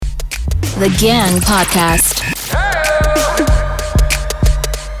The Gang Podcast.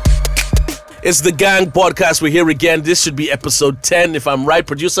 It's the Gang Podcast. We're here again. This should be episode 10, if I'm right.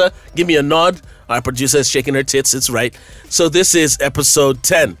 Producer, give me a nod. Our producer is shaking her tits. It's right. So this is episode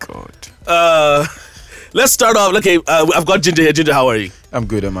 10. God. Let's start off. Okay, I've got Ginger here. Ginger, how are you? I'm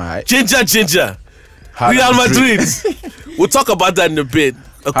good, am I? Ginger. Real Madrid. We'll talk about that in a bit.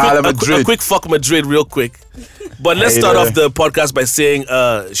 A quick fuck Madrid real quick. But let's start off the podcast by saying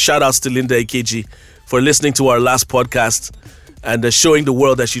shout outs to Linda AKG for listening to our last podcast and showing the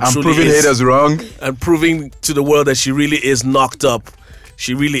world that she truly is. And proving haters wrong. And proving to the world that she really is knocked up.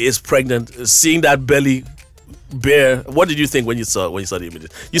 She really is pregnant. Seeing that belly bare. What did you think when you saw the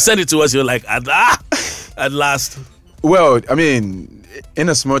images? You sent it to us. You're like, at last. Well, I mean, in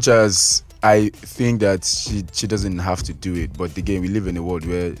as much as I think that she doesn't have to do it, but again, we live in a world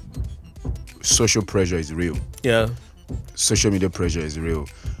where social pressure is real. Yeah. Social media pressure is real.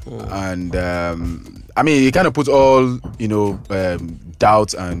 And I mean, it kind of puts all,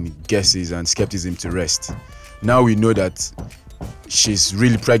 doubts and guesses and skepticism to rest. Now we know that she's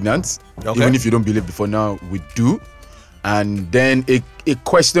really pregnant. Okay. Even if you don't believe before now, we do. And then it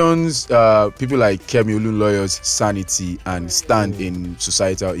questions people like Kemi Olunloyo's sanity and stand in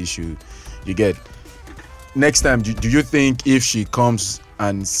societal issue. You get. Next time, do you think if she comes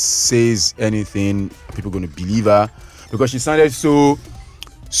and says anything, people are going to believe her? Because she sounded so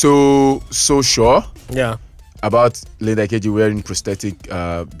sure. Yeah. About Linda KG wearing prosthetic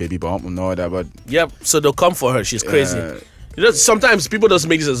baby bump and all that, but yep. So they'll come for her. She's crazy. Sometimes people just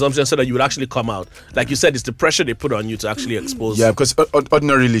make this assumption so that you would actually come out. Like you said, it's the pressure they put on you to actually expose. Yeah, because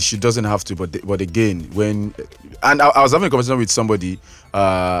ordinarily she doesn't have to, but again, I was having a conversation with somebody,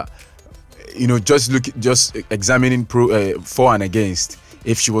 just examining for and against.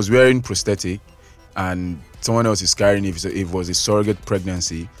 If she was wearing prosthetic and someone else is carrying if it was a surrogate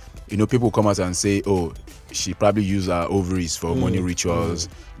pregnancy, people come out and say, oh, she probably used her ovaries for money rituals.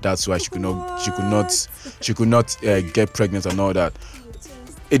 That's why she could not get pregnant and all that.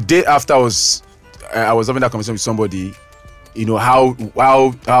 A day after I was having that conversation with somebody, how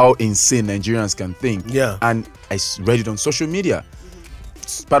insane Nigerians can think. Yeah. And I read it on social media.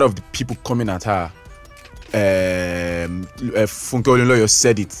 It's part of the people coming at her. Funke Olunloyo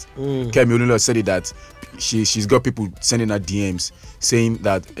said it. Kemi Olunloyo said it that she's got people sending her DMs saying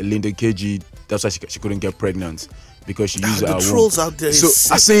that Linda KG, that's why she couldn't get pregnant because she used her trolls out there. So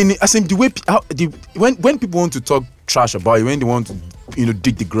I saying the way when people want to talk trash about you, when they want to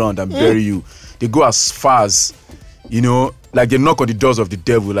dig the ground and bury you, they go as far as like they knock on the doors of the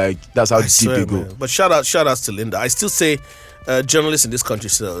devil. Like that's how deep they go. Man. But shout outs to Linda. I still say journalists in this country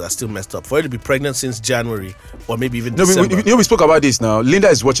are still messed up. For her to be pregnant since January or maybe even December. We spoke about this now. Linda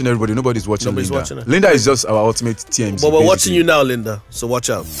is watching everybody. Nobody's watching Linda. Linda is just our ultimate TMZ. But we're watching you now, Linda. So watch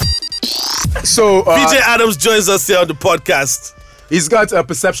out. So VJ Adams joins us here on the podcast. He's got a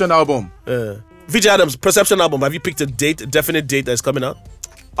Perception album. VJ Adams, Perception album. Have you picked a definite date that's coming out?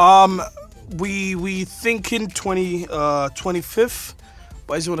 We thinking 25th.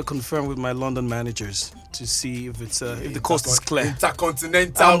 But I just want to confirm with my London managers to see if it's if the coast is clear.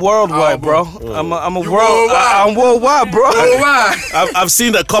 Intercontinental. I'm worldwide, bro. I'm worldwide, bro. I've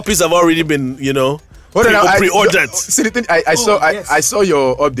seen that copies have already been, pre-ordered. See the thing, I saw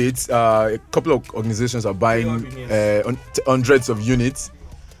your updates. A couple of organizations are buying hundreds of units.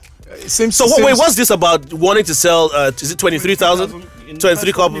 What's this about wanting to sell? Is it 23,000?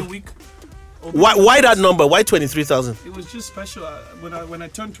 23 copies. Why that number? Why 23,000? It was just special. When I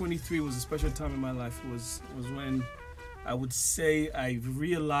turned 23, it was a special time in my life. It was when I would say I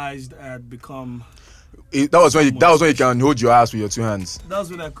realized I had become. That was when you can hold your ass with your two hands. That was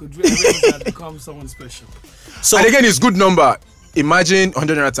when I could realize I had become someone special. So and again, it's good number. Imagine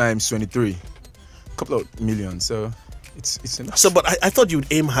 100 times 23, a couple of million. So. It's enough. So, but I thought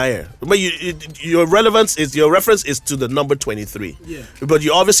you'd aim higher. But your reference is to the number 23. Yeah. But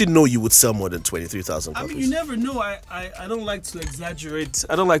you obviously know you would sell more than 23,000 copies. I mean, you never know. I don't like to exaggerate.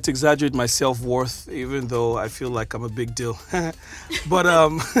 I don't like to exaggerate my self-worth, even though I feel like I'm a big deal. But But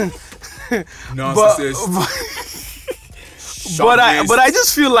I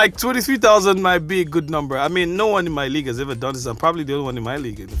just feel like 23,000 might be a good number. I mean, no one in my league has ever done this. I'm probably the only one in my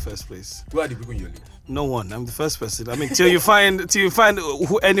league in the first place. Who are the people in your league? No one. I'm the first person. I mean, till you find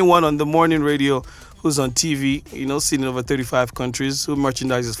anyone on the morning radio who's on TV, seen in over 35 countries, who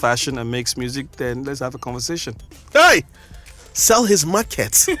merchandises fashion and makes music, then let's have a conversation. Hey, sell his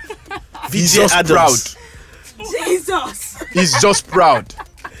market. He's just proud. Jesus. He's just proud.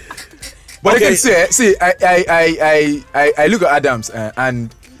 But okay. I can say, I look at Adams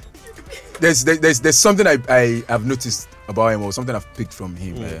and there's something I have noticed about him, or something I've picked from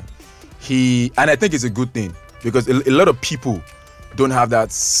him. and I think it's a good thing because a lot of people don't have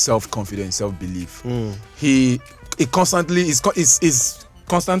that self-confidence, self-belief. He constantly is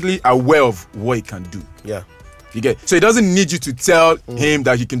constantly aware of what he can do. Yeah. You get, so he doesn't need you to tell him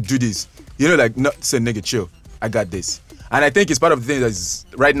that he can do this. You know, like, not say, nigga, chill, I got this. And I think it's part of the thing that is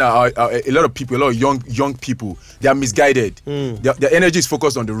right now. A lot of people, a lot of young people, they are misguided. Their energy is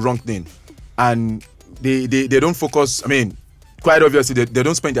focused on the wrong thing, and they don't focus. I mean, quite obviously, they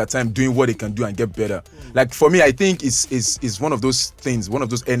don't spend their time doing what they can do and get better. Like for me, I think it's one of those things, one of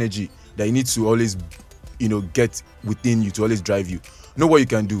those energy that you need to always, get within you to always drive you. Know what you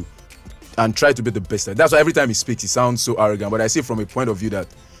can do, and try to be the best. That's why every time he speaks, he sounds so arrogant. But I see from a point of view that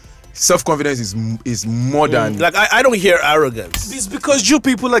self-confidence is more than... Like, I don't hear arrogance. It's because you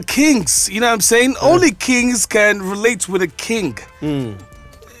people are kings. You know what I'm saying? Only kings can relate with a king.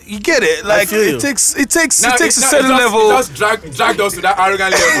 You get it? Like, it takes a certain level. Just dragged us to that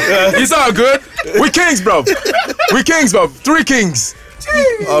arrogant level. It's all good. We kings, bro. We kings, bro. 3 kings.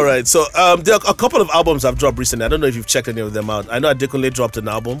 All right, so there are a couple of albums I've dropped recently. I don't know if you've checked any of them out. I know Adekunle dropped an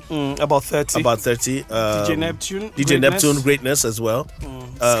album. About 30. DJ Neptune. Greatness as well.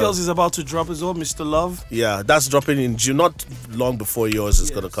 Skills is about to drop as well, Mr. Love. Yeah, that's dropping in June, not long before yours is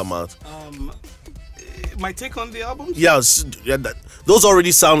going to come out. My take on the albums? Those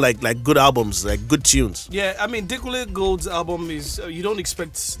already sound like good albums, like good tunes. Yeah, I mean, Adekunle Gold's album is... you don't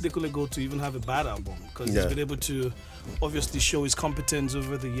expect Adekunle Gold to even have a bad album because he's been able to obviously show his competence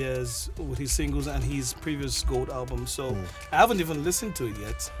over the years with his singles and his previous Gold album. So I haven't even listened to it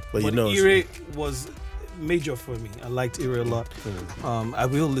yet. But Ire was major for me. I liked Ire a lot. I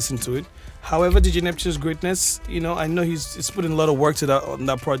will listen to it. However, DJ Neptune's Greatness, I know he's put in a lot of work on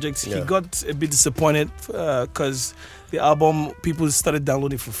that project. He got a bit disappointed because the album, people started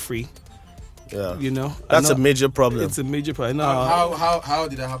downloading for free. Yeah. That's a major problem. It's a major problem. How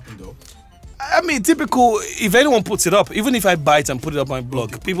did that happen though? I mean, typical, if anyone puts it up, even if I buy it and put it up on my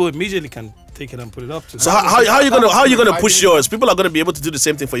blog, people immediately can take it and put it up. So how are you gonna push yours? People are gonna be able to do the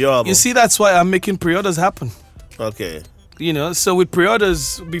same thing for your album. You see, that's why I'm making pre-orders happen. Okay. So with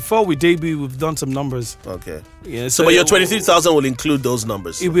pre-orders, before we debut, we've done some numbers. Okay. Yeah. So but your 23,000 will include those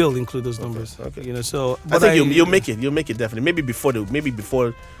numbers. It will include those numbers. Okay. So I think you'll make it. You'll make it definitely. Maybe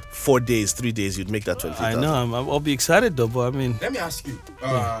before 4 days, 3 days, you'd make that 23,000. I know. I'll be excited though. But I mean, let me ask you.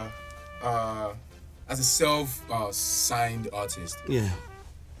 As a self-signed artist,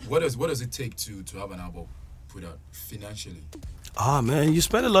 what does it take to have an album put out financially? Man, you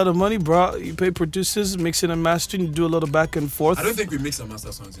spend a lot of money, bro. You pay producers, mixing and mastering, you do a lot of back and forth. I don't think we mix and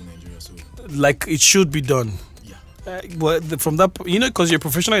master songs in Nigeria, so like it should be done. Yeah. But from that, because you're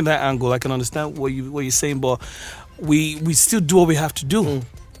professional in that angle, I can understand what you're saying. But we still do what we have to do.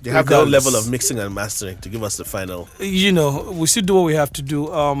 You have that level of mixing and mastering to give us the final. We still do what we have to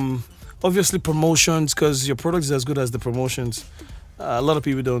do. Obviously promotions, because your product is as good as the promotions. A lot of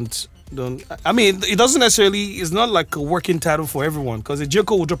people don't. I mean, it doesn't necessarily. It's not like a working title for everyone. Because a J.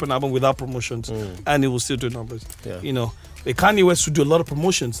 Cole will drop an album without promotions, and it will still do numbers. Yeah. A Kanye West will do a lot of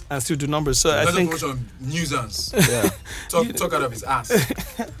promotions and still do numbers. So I think nuisance. Yeah. talk out of his ass.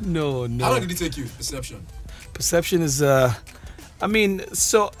 No. How long did it take you? Perception. Perception is. I mean,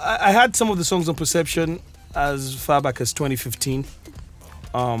 so I had some of the songs on Perception as far back as 2015.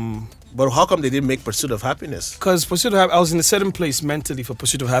 But how come they didn't make Pursuit of Happiness? Because I was in a certain place mentally for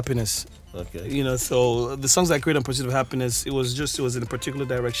Pursuit of Happiness. Okay. So the songs I created on Pursuit of Happiness, it was in a particular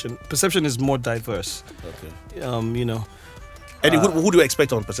direction. Perception is more diverse. Okay. And who do you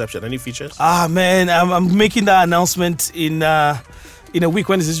expect on Perception? Any features? Man, I'm making that announcement in a week.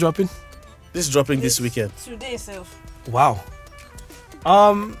 When is this dropping? This is dropping this weekend. Today itself. Wow.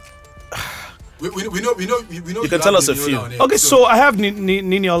 We know. You can tell us a few. Okay, so I have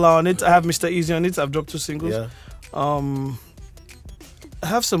Niniola on it. I have Mr. Easy on it. I've dropped 2 singles. Yeah. I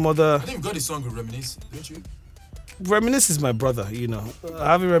have some other. I think you've got the song with Reminisce, don't you? Reminisce is my brother.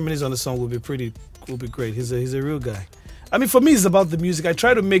 Having Reminisce on the song will be great. He's a real guy. I mean, for me, it's about the music. I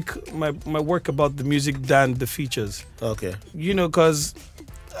try to make my work about the music than the features. Okay. Because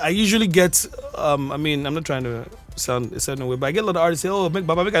I usually get. I mean, I'm not trying to sound a certain way, but I get a lot of artists say, "Oh,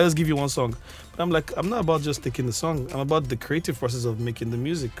 Baba, I just give you one song." But I'm like, I'm not about just taking the song. I'm about the creative process of making the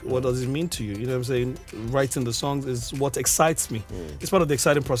music. What does it mean to you? You know what I'm saying? Writing the songs is what excites me. It's part of the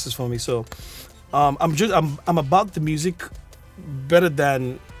exciting process for me. So, I'm about the music better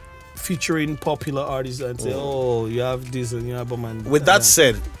than featuring popular artists and say, "Oh, you have this and your album." And with that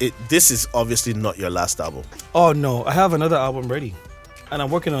said, this is obviously not your last album. Oh no, I have another album ready. And I'm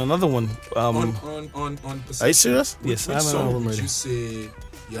working on another one. On Are you serious? Yes, Which I have an song album would ready. you say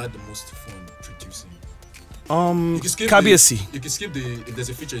you had the most fun producing? Kabiesi. You can skip if there's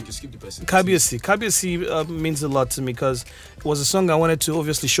a feature, you can skip the person. Kabiesi means a lot to me because it was a song I wanted to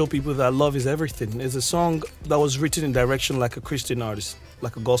obviously show people that love is everything. It's a song that was written in direction like a Christian artist,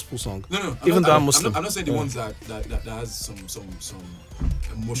 like a gospel song. No. Even though I'm Muslim. I'm not saying the ones that has some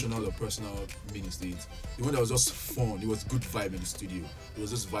emotional or personal meanings to it. The one that was just fun, it was good vibe in the studio. It was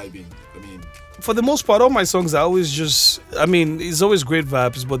just vibing. I mean, for the most part, all my songs are always just. I mean, it's always great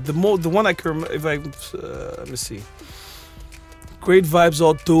vibes. But the one I can remember, if I let me see, great vibes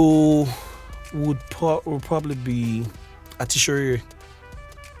although would probably be Atishori.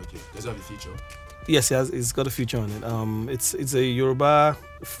 Okay, does it have a feature? Yes, it's got a feature on it. It's a Yoruba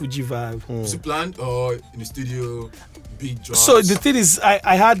Fuji vibe. Was it planned or in the studio? Big drums? So the thing is,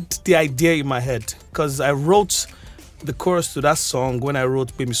 I had the idea in my head because I wrote the chorus to that song when I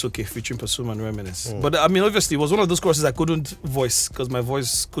wrote Baby Soke featuring Pasuma and Reminisce. But I mean, obviously, it was one of those choruses I couldn't voice because my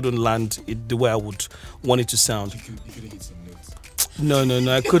voice couldn't land it the way I would want it to sound. You couldn't hit some notes. No,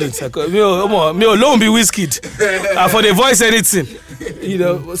 I couldn't. Me alone be Wizkid. For the voice anything, you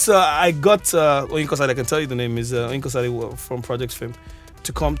know. So I got Oyinkosade. I can tell you the name is Oyinkosade from Project Fame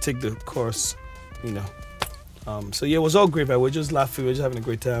to come take the chorus, you know. So yeah, it was all great. We're just laughing. We're just having a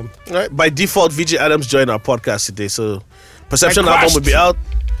great time. All right. By default, VJ Adams joined our podcast today. So Perception album will be out.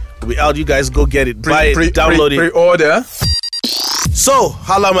 You guys go get it. Buy it, download it. Pre-order. So,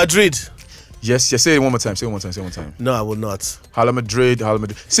 Hala Madrid. Yes. Say it one more time. No, I will not. Hala Madrid.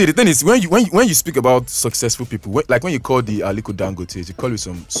 See, the thing is, when you speak about successful people, like when you call the Aliko Dangote, you call it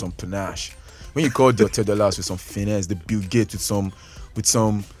some panache. When you call the Tedolas with some finesse, the Bill Gates with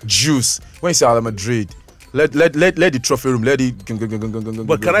some juice. When you say Hala Madrid, let the trophy room, let it.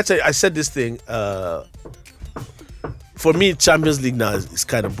 But can I tell you, I said this thing. For me, Champions League now is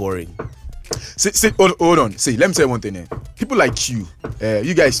kind of boring. See, hold on. See, let me tell you one thing. People like you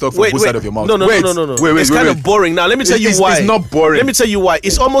guys talk from both sides of your mouth. No. It's kind of boring. Now, let me tell you why. It's not boring. Let me tell you why.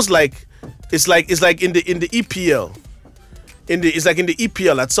 It's almost like it's like in the EPL. It's like in the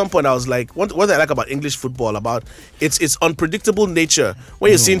EPL. At some point, I was like, what I like about English football about its unpredictable nature.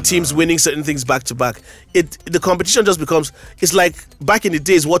 When you're seeing teams winning certain things back to back, the competition just becomes. It's like back in the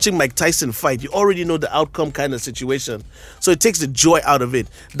days watching Mike Tyson fight. You already know the outcome kind of situation, so it takes the joy out of it.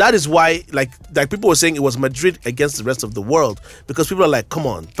 That is why, like people were saying, it was Madrid against the rest of the world because people are like, come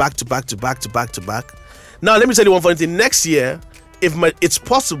on, back to back to back to back to back. Now, let me tell you one funny thing. Next year, if it's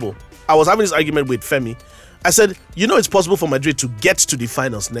possible, I was having this argument with Femi. I said, it's possible for Madrid to get to the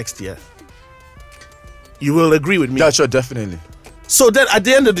finals next year. You will agree with me? Yeah, sure, definitely. So then at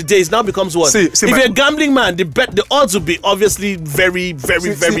the end of the day, it now becomes what? If you're a gambling man, the odds will be obviously very,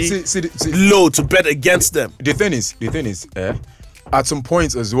 very, very low to bet against them. The thing is, at some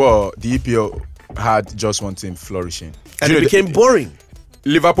point as well, the EPL had just one team flourishing. And it became boring.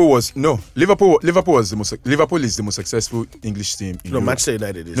 Liverpool is the most successful English team in Europe. Manchester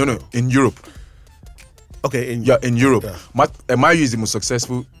United is. No, in Europe. Okay, in Europe. Yeah. Man U is the most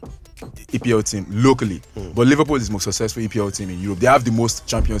successful EPL team locally, but Liverpool is the most successful EPL team in Europe. They have the most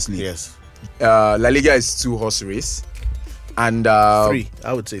Champions League. Yes. La Liga is 2 horse race, and 3.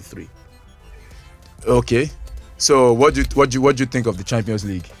 I would say 3. Okay, so what do you think of the Champions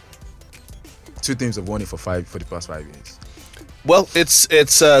League? 2 teams have won it for the past 5 years. Well, it's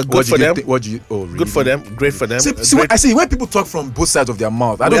good for them. Really? Good for them. Great for them. I see when people talk from both sides of their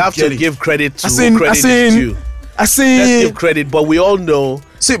mouth, we have to give credit to credit is due. Let's give credit, but we all know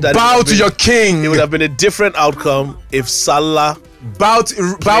that bow to your king. It would have been a different outcome if Salah bow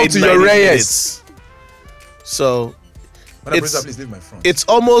to your Reyes. So it's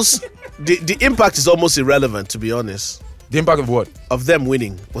almost the impact is almost irrelevant, to be honest. The impact of what? Of them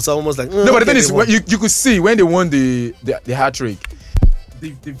winning was almost like no, but the thing is, you could see when they won the hat trick,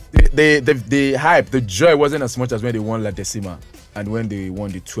 the hype, the joy wasn't as much as when they won La Decima and when they won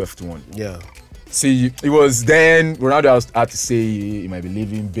the 12th one. Yeah. See, it was then Ronaldo had to say he might be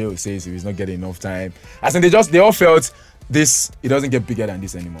leaving. Bale says he's not getting enough time. As in they all felt this. It doesn't get bigger than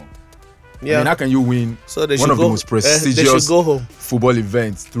this anymore. Yeah. I mean, how can you win one of the most prestigious football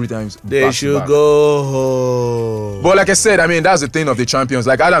events 3 times? They should go home. But like I said, I mean, that's the thing of the champions.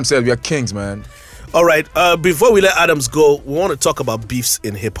 Like Adam said, we are kings, man. All right. Before we let Adams go, we want to talk about beefs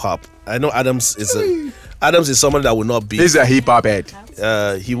in hip hop. I know Adams is someone that will not beef. He's a hip hop head.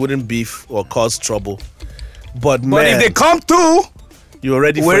 He wouldn't beef or cause trouble. But man, if they come through, you're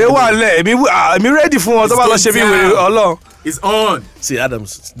ready for I'm ready for what it's on. See,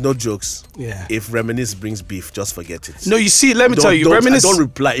 Adams, no jokes. Yeah. If Reminisce brings beef, just forget it. No, you see, let me tell you, Reminisce. Don't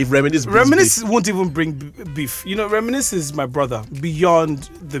reply. If Reminisce brings Reminisce won't even bring beef. Reminisce is my brother beyond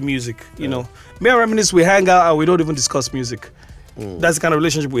the music. Me and Reminisce, we hang out and we don't even discuss music. That's the kind of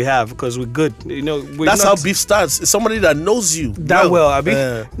relationship we have because we're good. You know, that's how beef starts. It's somebody that knows you that well. I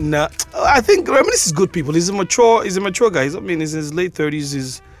mean, nah, I think Reminisce is good people. He's a mature guy. He's in his late 30s.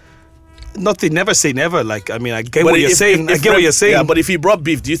 He's nothing. Never say never. Like, I mean, I get what you're saying. I get what you're saying. Yeah, but if he brought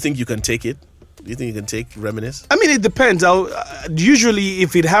beef, do you think you can take it? Do you think you can take Reminisce? I mean, it depends. Usually,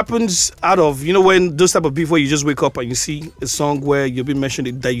 if it happens out of, you know, when those type of beef where you just wake up and you see a song where you've been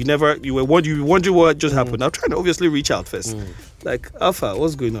mentioned that you were wondering what just happened. I'm trying to obviously reach out first. Like, Alpha,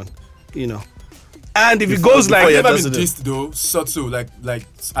 what's going on? You know. And if it goes like... Have you ever been dissed though? So, like,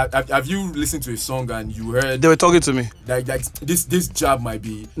 have you listened to a song and you heard... They were talking to me. Like this jab might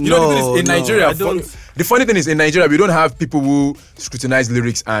be... You know, in Nigeria... The funny thing is, in Nigeria, we don't have people who scrutinize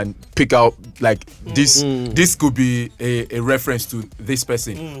lyrics and pick out, like, this could be a reference to this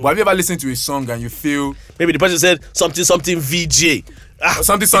person. But have you ever listened to a song and you feel... Maybe the person said something VJ.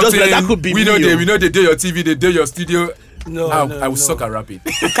 Something. Like that could be we know they do your TV, they do your studio... I will suck at rapping.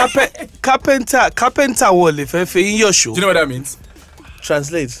 Carpenter wall in your show. Do you know what that means?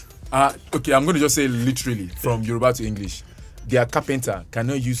 Translate. Okay, I'm going to just say literally from Yoruba to English. Their carpenter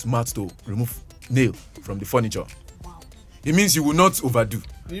cannot use mouth to remove nail from the furniture. Wow. It means you will not overdo.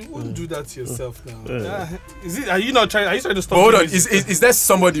 You wouldn't do that to yourself now. Are you trying to stop? Hold on. Is there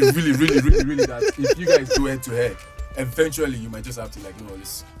somebody really that if you guys go head to head, eventually you might just have to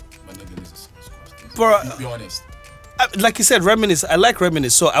this might not get this. Be honest. Like you said, Reminisce. I like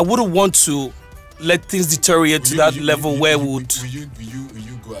Reminisce, so I wouldn't want to let things deteriorate to that level where would. Will you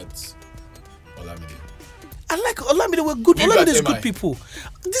go at Olamide? I like Olamide. We're good. Olamide is good people.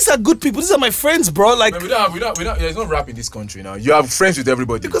 These are good people. These are my friends, bro. Like we don't. There's no rap in this country now. You have friends with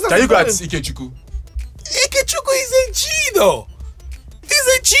everybody. Can you go at Ikechukwu? Ikechukwu is a G though. He's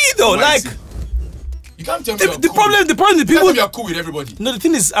a G though. Like you can't tell me the problem. The people. You are cool with everybody. No, the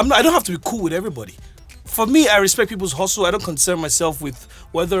thing is, I don't have to be cool with everybody. For me, I respect people's hustle. I don't concern myself with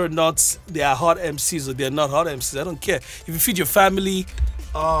whether or not they are hot MCs or they're not hot MCs. I don't care. If you feed your family,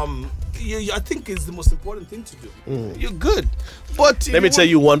 I think it's the most important thing to do. You're good. But let me tell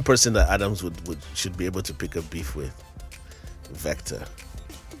you one person that Adams should be able to pick a beef with. Vector,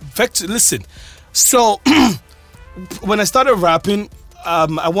 listen. So when I started rapping,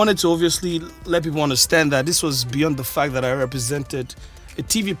 I wanted to obviously let people understand that this was beyond the fact that I represented a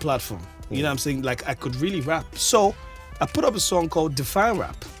TV platform. You know what I'm saying? Like, I could really rap. So, I put up a song called Define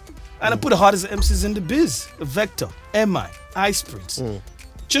Rap. And I put the hardest MCs in the biz. Vector, MI, Ice Prince.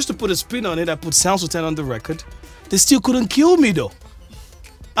 Just to put a spin on it, I put Sound Sultan on the record. They still couldn't kill me, though.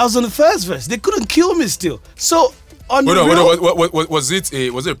 I was on the first verse. They couldn't kill me still. So, was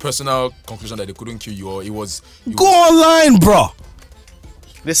it a personal conclusion that they couldn't kill you, or it was... Go online, bro.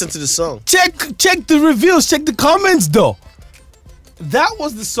 Listen to the song. Check the reviews. Check the comments, though. That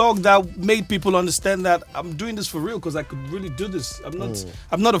was the song that made people understand that I'm doing this for real because I could really do this. I'm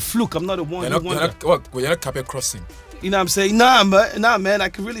not a fluke. I'm not a one. You're not carpet crossing. You know what I'm saying? Nah, man, I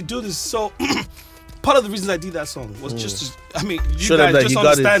can really do this. So part of the reason I did that song was just to, you guys just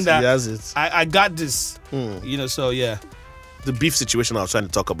understand that he has it. I got this. You know, so yeah. The beef situation I was trying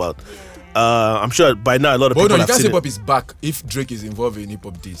to talk about. I'm sure by now a lot of people have seen it. You can't say hip hop is back if Drake is involved in hip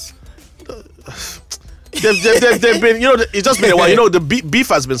hop this. They've been, it's just been a while. The beef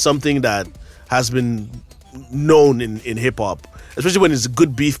has been something that has been known in hip hop, especially when it's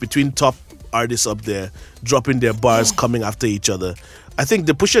good beef between top artists up there, dropping their bars, coming after each other. I think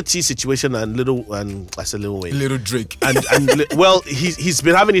the Pusha T situation and Little Wayne, Drake, and he's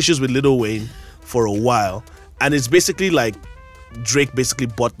been having issues with Lil Wayne for a while, and it's basically like Drake basically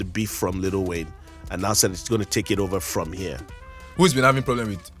bought the beef from Lil Wayne, and now said it's going to take it over from here. Who's been having problem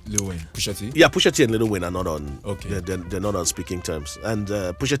with Lil Wayne? Pusha T? Yeah, Pusha T and Lil Wayne are not on. Okay. They're not on speaking terms. And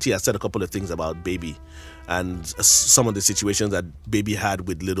Pusha T has said a couple of things about Baby and some of the situations that Baby had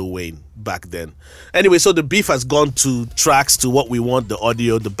with Lil Wayne back then. Anyway, so the beef has gone to tracks, to what we want, the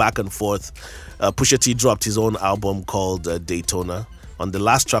audio, the back and forth. Pusha T dropped his own album called Daytona. On the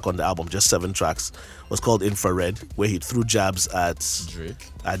last track on the album, just 7 tracks, was called Infrared, where he threw jabs at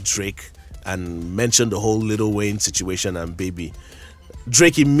Drake. And mentioned the whole Lil Wayne situation and Baby.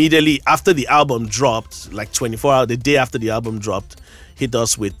 Drake immediately, after the album dropped, like 24 hours, the day after the album dropped, hit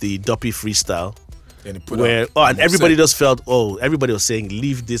us with the Duppy freestyle. And everybody just felt, everybody was saying,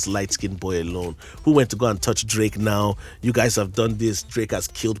 leave this light-skinned boy alone. Who went to go and touch Drake now? You guys have done this. Drake has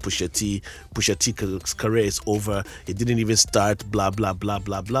killed Pusha T. Pusha T's career is over. It didn't even start, blah, blah, blah,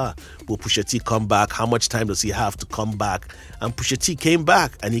 blah, blah. Will Pusha T come back? How much time does he have to come back? And Pusha T came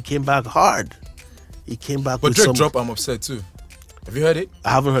back, and he came back hard. He came back with Drake dropped I'm Upset too. Have you heard it?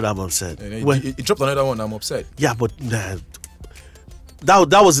 I haven't heard I'm Upset. He dropped another one, I'm Upset. Yeah, but...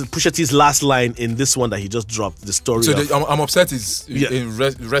 that was Pusha T's last line in this one that he just dropped. The story. So I'm upset is in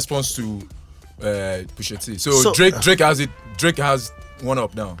response to Pusha T. So Drake has it. Drake has one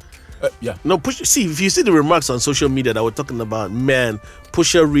up now. Yeah. No, see, if you see the remarks on social media that we're talking about, man,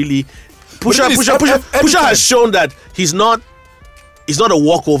 Pusha really, Pusha has shown that he's not a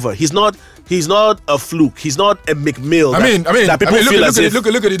walkover. He's not a fluke. He's not a McMill.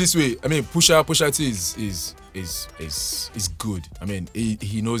 Look at it this way. I mean, Pusha T is good. I mean,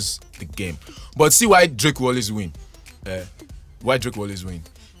 he knows the game. But see why Drake will always win. The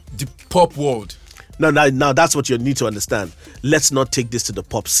pop world. Now that's what you need to understand. Let's not take this to the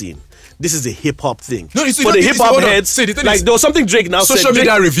pop scene. This is a hip hop thing. No, for the hip hop heads, like there was something Drake now social said.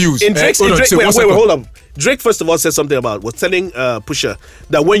 Media reviews. In Drake's, hold on. Drake first of all said something was telling Pusha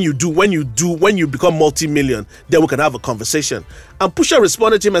that when you become multi-million, then we can have a conversation. And Pusha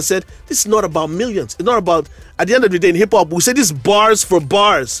responded to him and said, "This is not about millions. It's not about." At the end of the day, in hip hop, we say this is bars for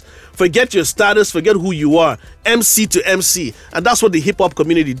bars. Forget your status, forget who you are. MC to MC, and that's what the hip hop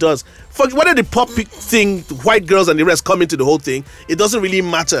community does. Whether the pop thing, white girls and the rest come into the whole thing, it doesn't really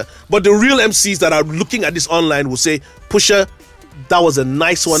matter. But the real MCs that are looking at this online will say, "Pusha, that was a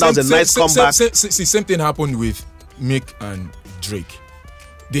nice one. That was a nice comeback." Same thing happened with Mick and Drake.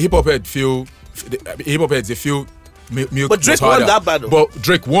 The hip hop heads feel Milk. But Drake won that battle. But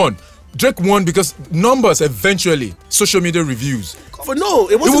Drake won. Drake won because numbers eventually, social media reviews. It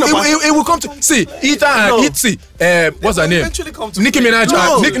wasn't about. It will come to what's her name? Nicki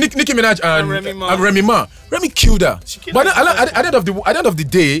Minaj and Remy Ma. Remy killed her. But at the end of the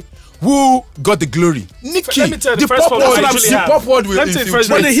day, who got the glory? Nicki. The pop world will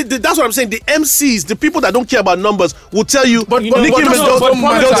infiltrate. That's what I'm saying. The MCs, the people that don't care about numbers, will tell you. But Nicki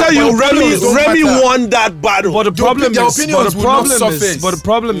Minaj, they'll tell you Remy won that battle. But the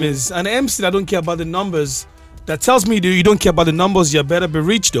problem is, an MC that don't care about the numbers, that tells me that you don't care about the numbers, you better be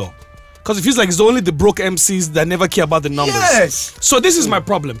rich though. Because it feels like it's only the broke MCs that never care about the numbers. Yes. So this is my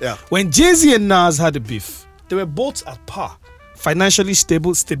problem. Yeah. When Jay-Z and Nas had a beef, they were both at par. Financially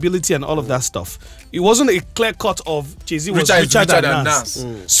stability and all of that stuff. It wasn't a clear cut of Jay-Z was richer than Nas.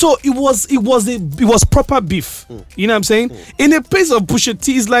 So it was proper beef. You know what I'm saying? In a place of Pusha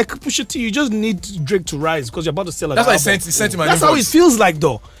T, it's like Pusha T, you just need Drake to rise because you're about to sell an album. That's how it feels like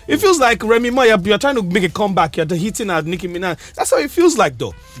though. It feels like Remy Ma, you're trying to make a comeback. You're hitting at Nicki Minaj. That's how it feels like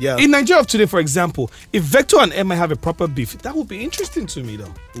though. Yeah. In Nigeria of today, for example, if Vector and MI have a proper beef, that would be interesting to me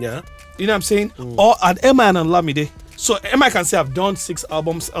though. Yeah. You know what I'm saying? Or at MI and Olamide. So MI can say I've done 6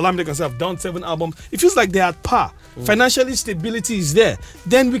 albums, Olamide can say I've done 7 albums. It feels like they're at par. Financially, stability is there.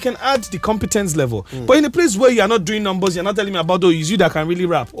 Then we can add the competence level. But in a place where you are not doing numbers, you're not telling me about, it's you that can really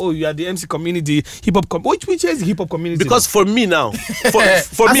rap. Oh, you are the MC community, hip hop community. Which is the hip hop community? Because for me now,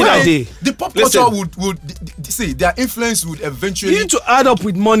 the pop culture would see their influence would eventually. You need to add up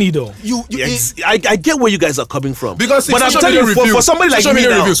with money though. I get where you guys are coming from. Because but I'm telling you, for somebody like me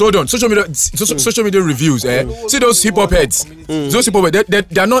now, reviews, hold on, social media reviews. See those hip hop heads. Those hip hop heads,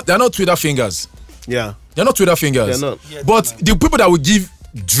 they're not Twitter fingers. Yeah. They're not Twitter fingers. They're not. But the people that will give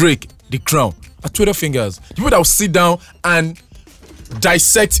Drake the crown are Twitter fingers. The people that will sit down and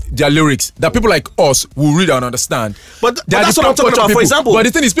dissect their lyrics that people like us will read and understand. But that's what I'm talking about. For example, but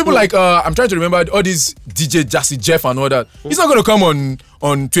the thing is, people like I'm trying to remember all these DJ Jassy Jeff and all that. He's not going to come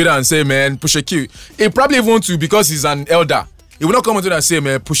on Twitter and say, "Man, Pusha Q." He probably won't to because he's an elder. He will not come on Twitter and say,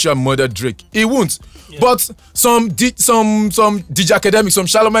 "Man, Pusha murdered Drake." He won't. Yeah. But some DJ academics, some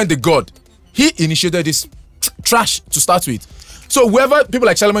Charlemagne the God, he initiated this trash to start with. So whoever people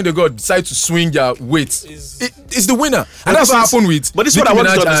like Charlemagne the God decide to swing their weight, it's the winner. And that's what happened with. But this is what I want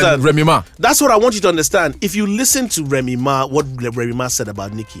you to understand. Remy Ma. That's what I want you to understand. If you listen to Remy Ma, what Remy Ma said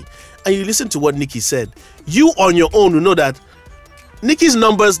about Nicki, and you listen to what Nicki said, you on your own will know that Nicki's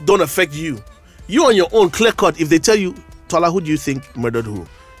numbers don't affect you. You on your own, clear cut. If they tell you, Tola, who do you think murdered who?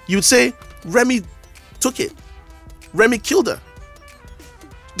 You'd say Remy took it. Remy killed her.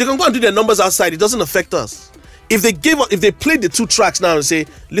 They can go and do their numbers outside. It doesn't affect us. If they played the 2 tracks now and say,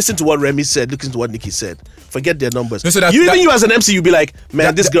 listen to what Remy said, listen to what Nicki said, forget their numbers. No, so you as an MC, you'll be like,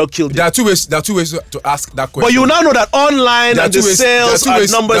 man, this girl killed it. There are two ways to ask that question. But you now know that online and the sales are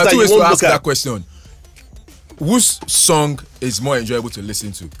numbers that you won't look at. Ask that question. Whose song is more enjoyable to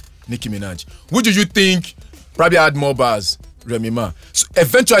listen to? Nicki Minaj. Who do you think probably had more bars? Remy Ma. So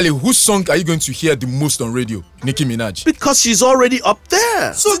eventually, whose song are you going to hear the most on radio? Nicki Minaj. Because she's already up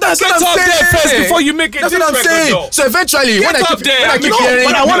there. So that's what I'm saying. There first before you make it. That's what I'm saying. So eventually, when I keep hearing,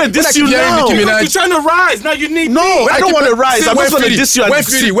 but I want to diss you now. You're trying to rise. Now you need. No, I don't want to rise. I'm just going to diss you. When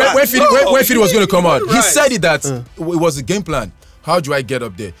Fidi was going to come out, he said it that it was a game plan. How do I get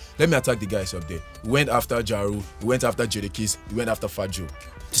up there? Let me attack the guys up there. We went after Jaru, we went after Jadakiss, we went after Fajo.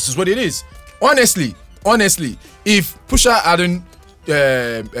 This is what it is. Honestly, if Pusha hadn't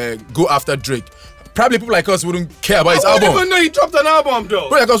go after Drake, probably people like us wouldn't care about his album. I don't even know he dropped an album, though.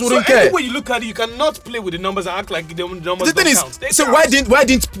 People like us wouldn't care. Anyway you look at it, you cannot play with the numbers and act like the numbers The thing don't is, count. so why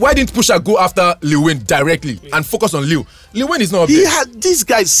didn't Pusha go after Lil Wayne directly and focus on Lil? Lil Wayne is not up there. These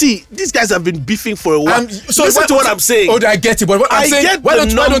guys have been beefing for a while. So listen to what I'm saying. Oh, I get it, but what I'm saying, why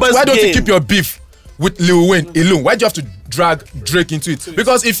don't you keep your beef with Lil Wayne alone? Why do you have to drag Drake into it?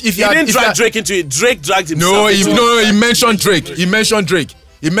 Because if he didn't drag Drake into it, Drake dragged himself. No, he mentioned Drake. He mentioned Drake.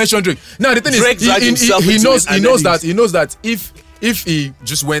 Now the thing is, he knows that if he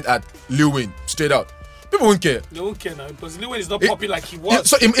just went at Lil Wayne straight out, people won't care. They won't care now because Lil Wayne is not popular like he was.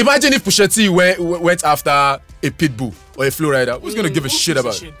 So imagine if Pusha T went after a Pitbull or a Flow Rider. Who's gonna give a shit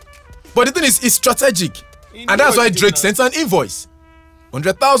about it? But the thing is, it's strategic, and that's why Drake sent an invoice,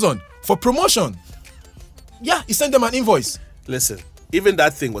 100,000 for promotion. Yeah, he sent them an invoice. Listen, even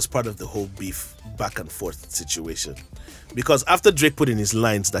that thing was part of the whole beef back and forth situation. Because after Drake put in his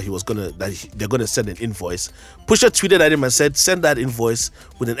lines that they're gonna send an invoice, Pusha tweeted at him and said, "Send that invoice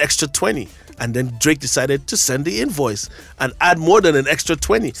with an extra 20." And then Drake decided to send the invoice and add more than an extra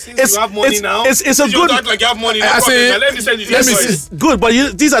 20. Since you have money now, it's a good. You act like you have money. Let me send you the invoice. Good, but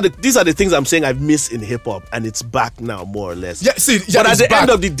these are the things I'm saying I've missed in hip hop, and it's back now more or less. Yeah, but at the end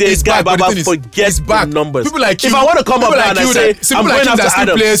of the day, Guy Baba forgets the numbers. People like if I want to come up and I say I'm going after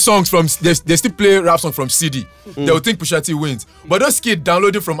Adams, play songs from they still play rap songs from CD. They will think Pusha T wins, but those kids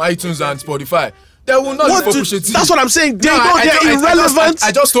downloaded from iTunes and Spotify. They will not for Pusha T. That's what I'm saying. They're irrelevant.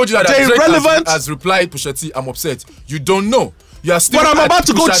 I just told you that they're Drake irrelevant. Has replied Pusha T. I'm upset. You don't know. You are still. But I'm about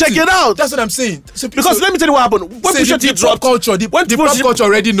to go check it out. That's what I'm saying. Because let me tell you what happened. When Pusha T dropped, the pop culture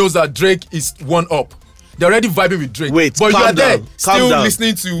already knows that Drake is one up. They're already vibing with Drake. Wait, but you are there still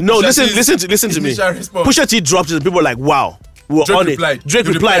listening to. No, listen to me. Pusha T dropped it, and people were like, "Wow." We were on it. Drake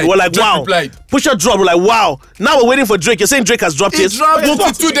replied. We're like, wow. Pusha dropped. We're like, wow. Now we're waiting for Drake. You're saying Drake has dropped it? It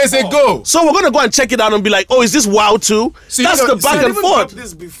dropped 2 days ago. So we're gonna go and check it out and be like, oh, is this wow too? That's the back and forth.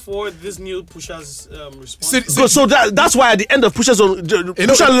 This before this new Pusha's response. So that's why at the end of Pusha's own,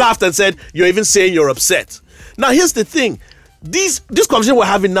 Pusha laughed and said, "You're even saying you're upset." Now here's the thing. This conversation we're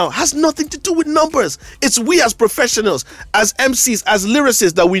having now has nothing to do with numbers. It's we as professionals, as MCs, as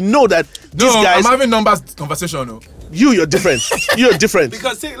lyricists that we know that these guys. I'm having numbers conversation. No. You're different. You're different.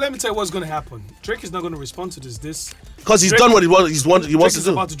 Because let me tell you what's going to happen. Drake is not going to respond to this. Because he's done what he wants to do. Drake is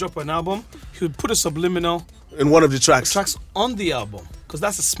about to drop an album. He would put a subliminal in one of the tracks on the album. Because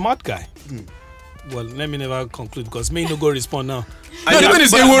that's a smart guy. Well, let me never conclude because may no go respond now. No, the thing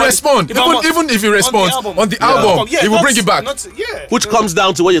is, he will respond. Even if he responds on the album, he will bring it back. Which comes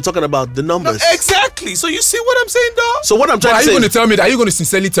down to what you're talking about, the numbers. Exactly. So you see what I'm saying, though? So what I'm trying to say. Are you going to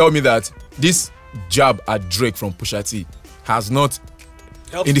sincerely tell me that this jab at Drake from Pusha T has not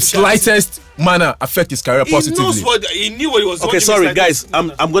in the slightest manner affect his career positively? He knew what he was doing. Okay, sorry guys,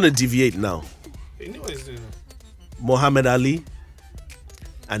 I'm going to deviate now. He knew what he was doing. Muhammad Ali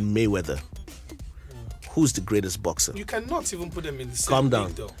and Mayweather. Who's the greatest boxer? You cannot even put them in the same Calm down.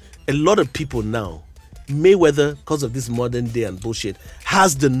 league, though. A lot of people now, Mayweather, because of this modern day and bullshit,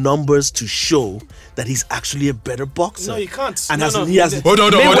 has the numbers to show that he's actually a better boxer. No, he can't. And Hold on. Adams.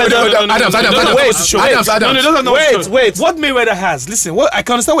 Wait. What Mayweather has, listen, I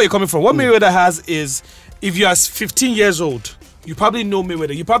can understand where you're coming from. What Mayweather has is, if you are 15 years old, you probably know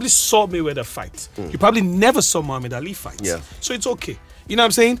Mayweather. You probably saw Mayweather fight. You probably never saw Muhammad Ali fight. Yeah. So it's okay. You know what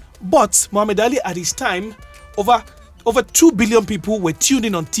I'm saying? But Muhammad Ali at his time, over 2 billion people were tuned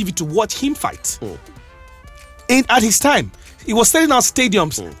in on TV to watch him fight. At his time, he was selling out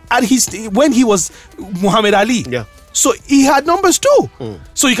stadiums when he was Muhammad Ali. Yeah. So he had numbers too.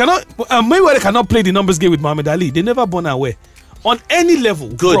 So you cannot Mayweather cannot play the numbers game with Muhammad Ali. They never born away on any level.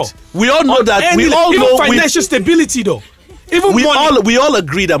 Good. Bro. We all know that. We all even know financial stability though. Even we all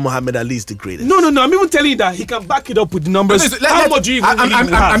agree that Muhammad Ali is the greatest. No. I'm even telling you that he can back it up with the numbers. How much do you even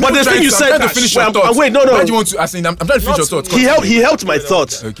have? But the thing you said, to finish your thoughts. Wait, no. Why do you want to? I'm trying to finish your thoughts. He helped my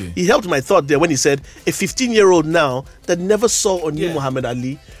thoughts. Okay. He helped my thought there when he said a 15-year-old now that never saw or knew Muhammad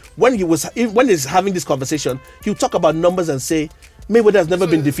Ali, when he's having this conversation, he'll talk about numbers and say Mayweather has never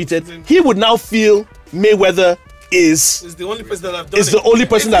been defeated. He would now feel Mayweather is the only person that have done it. It's the only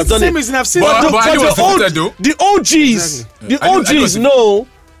person that's done it. Same reason I've seen the OGs know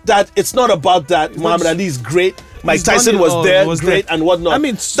that it's not about that. Muhammad Ali is great. Mike Tyson was there, great, and whatnot. I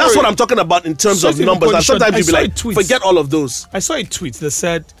mean, that's what I'm talking about in terms of numbers. And sometimes you'll be like, forget all of those. I saw a tweet that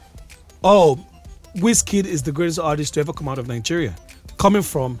said, "Oh, Wizkid is the greatest artist to ever come out of Nigeria," coming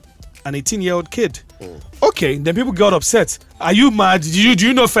from an 18-year-old kid. Okay, then people got upset. Are you mad? Do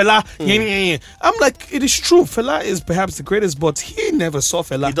you know Fela? I'm like, it is true. Fela is perhaps the greatest, but he never saw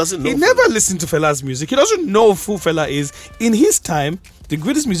Fela. He doesn't know. He never listened to Fela's music. He doesn't know who Fela is. In his time, the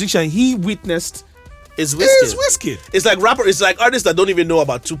greatest musician he witnessed is Wizkid. It's like rapper. It's like artists that don't even know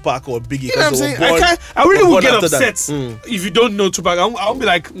about Tupac or Biggie. You know what I'm saying? I really would get upset if you don't know Tupac. I'll be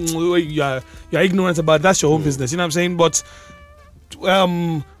like, you're ignorant about it. That's your own business. You know what I'm saying? But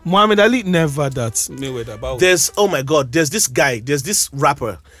Muhammad Ali never that Mayweather about. There's this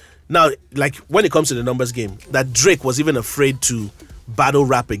rapper. Now, like when it comes to the numbers game, that Drake was even afraid to battle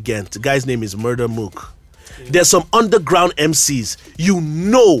rap against. The guy's name is Murder Mook. There's some underground MCs. You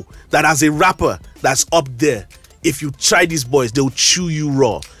know that as a rapper that's up there, if you try these boys, they'll chew you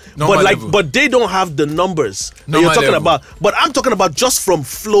raw. But they don't have the numbers that you're talking about. But I'm talking about just from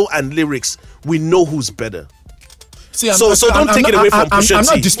flow and lyrics, we know who's better. See, don't take it away from Pusha T. I'm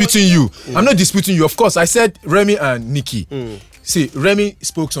not disputing you. I'm not disputing you. Of course, I said Remy and Nicki. See, Remy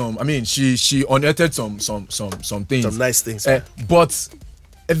spoke some. I mean, she unearthed some things. Some nice things. But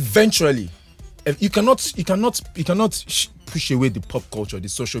eventually, you cannot push away the pop culture, the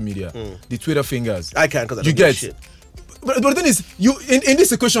social media, the Twitter fingers. I can, because I don't you give a get. shit. But the thing is, you in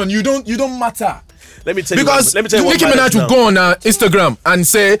this equation, you don't matter. Let me tell you. Because let me tell you Nicki Minaj will go on Instagram and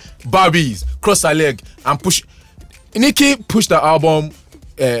say Barbies, cross her leg and push. Nicki pushed the album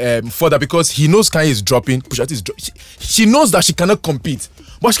further because he knows Kanye is dropping. Pusha T is she knows that she cannot compete.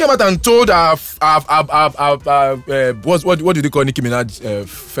 But she came out and told her what do they call Nicki Minaj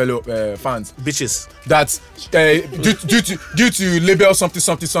fellow fans? Bitches. That due to label something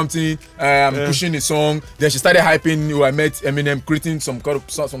pushing the song, then she started hyping. I met Eminem, creating some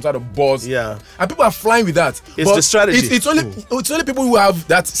sort of buzz. Yeah. And people are flying with that. It's the strategy. It's only people who have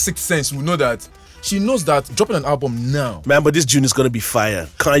that sixth sense who know that. She knows that dropping an album now. Man, but this June is gonna be fire.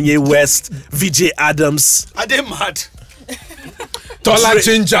 Kanye West, VJ Adams. Are they mad? Tola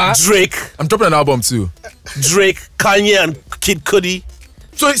Ginger. Drake. I'm dropping an album too. Drake, Kanye and Kid Cudi.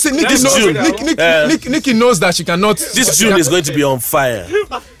 So see, Nicki knows that she cannot. This June is going to be on fire.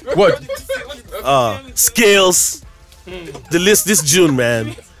 What? Scales. The list this June,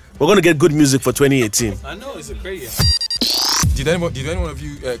 man. We're gonna get good music for 2018. I know, it's a great year. Did anyone of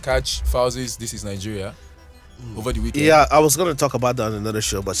you catch Falz's This Is Nigeria over the weekend? Yeah, I was gonna talk about that on another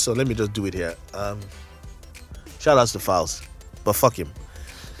show, but so let me just do it here. Shout outs to Falz, but fuck him.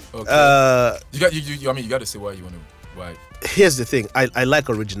 Okay. You got to say why you want to. Why? Here's the thing. I like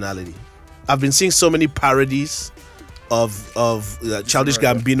originality. I've been seeing so many parodies of Childish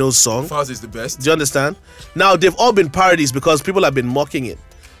Gambino's song. Falz is the best. Do you understand? Now they've all been parodies because people have been mocking it.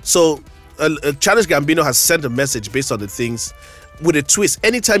 So Childish Gambino has sent a message based on the things with a twist.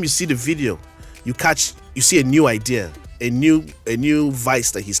 Anytime you see the video, you see a new idea, a new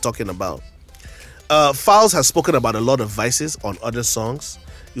vice that he's talking about. Falz has spoken about a lot of vices on other songs.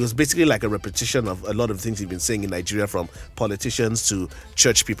 It was basically like a repetition of a lot of things he's been saying in Nigeria, from politicians to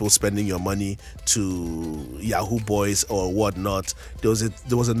church people spending your money to Yahoo boys or whatnot. There was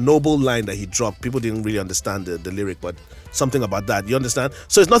a noble line that he dropped. People didn't really understand the lyric, but something about that. You understand?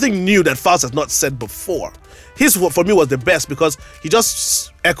 So it's nothing new that Falz has not said before. His, for me, was the best because he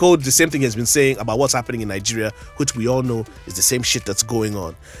just echoed the same thing he's been saying about what's happening in Nigeria, which we all know is the same shit that's going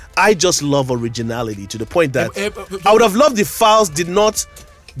on. I just love originality to the point that I would have loved if Falz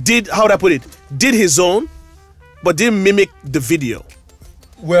did his own, but didn't mimic the video.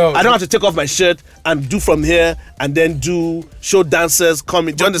 Well, I don't have to take off my shirt and do from here and then do show dancers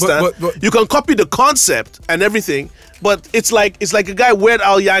coming. Do you understand? But, you can copy the concept and everything, but it's like a guy Weird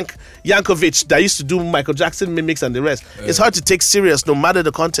Al Yankovic that used to do Michael Jackson mimics and the rest. It's hard to take serious no matter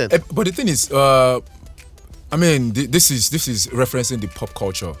the content. But the thing is, I mean, this is referencing the pop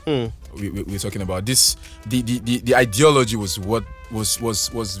culture we're talking about. This the ideology was what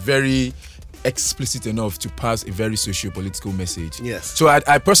was very explicit enough to pass a very socio-political message. Yes. So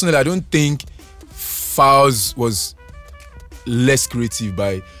I personally, I don't think Falz was less creative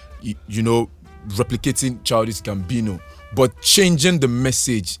by replicating Childish Gambino, but changing the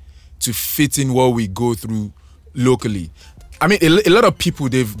message to fit in what we go through locally. I mean, a lot of people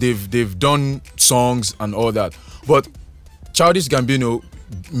they've done songs and all that, but Childish Gambino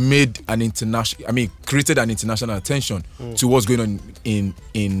created an international attention to what's going on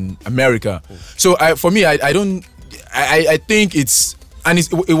in America. So for me, I think it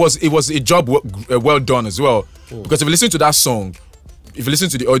was a job well done as well, because if you listen to that song, if you listen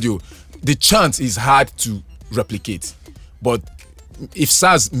to the audio, the chant is hard to replicate. But if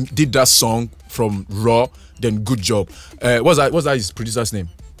Saz did that song from raw, then good job. What's that his producer's name?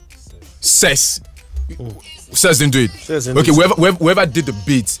 Ses. Sez didn't do it. Okay, whoever did the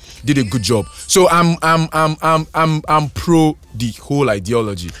beat did a good job. So I'm pro the whole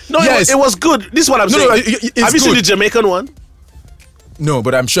ideology. No, yes, it was good. This is what I'm saying. No, have you seen the Jamaican one? No,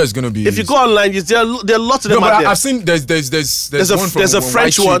 but I'm sure it's gonna be. If you go online, there are lots of them out there. I've seen there's one from there's a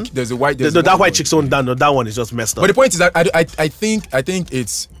French one. There's a white. That white chick's one. That one is just messed up. But the point is that I think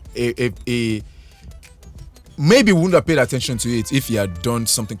it's a maybe we wouldn't have paid attention to it if he had done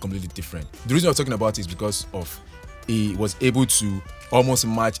something completely different. The reason I'm talking about it is because of he was able to almost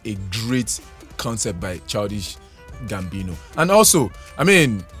match a great concept by Childish Gambino. And also, I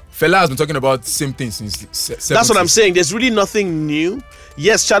mean, Fela has been talking about the same thing since the 70s. That's what I'm saying. There's really nothing new.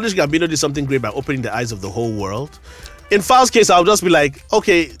 Yes, Childish Gambino did something great by opening the eyes of the whole world. In Falz's case, I'll just be like,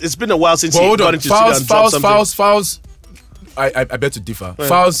 okay, it's been a while since he got into studio and dropped something. Falz, I bet to differ. Right.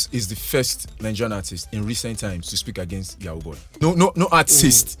 Falz is the first Nigerian artist in recent times to speak against Yahoo Boy. No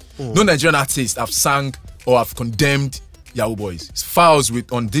artist, no Nigerian artist have sang or have condemned Yahoo Boys. Falz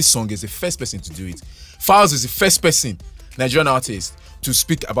on this song is the first person to do it. Falz is the first person, Nigerian artist, to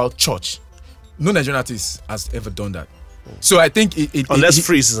speak about church. No Nigerian artist has ever done that. So I think unless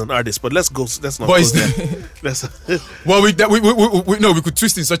Freeze is an artist, but let's not go there. Well, we could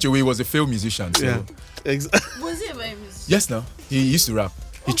twist it in such a way he was a failed musician. So. Yeah. Was it a musician? Yes, no. He used to rap.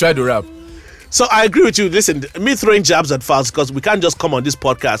 He tried to rap. So I agree with you. Listen, me throwing jabs at Falz because we can't just come on this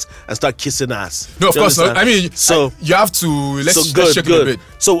podcast and start kissing ass. No, of course not. I mean, so you have to let's check it a bit.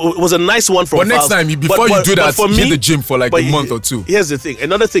 So it was a nice one from Falz. But next time, before you do that, hit the gym for like a month or two. Here's the thing.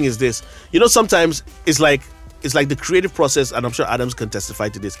 Another thing is this. Sometimes it's like the creative process, and I'm sure Adams can testify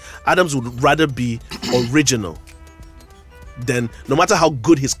to this. Adams would rather be original than, no matter how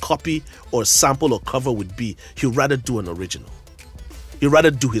good his copy or sample or cover would be, he'd rather do an original. He'd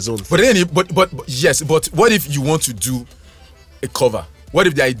rather do his own thing. But what if you want to do a cover? What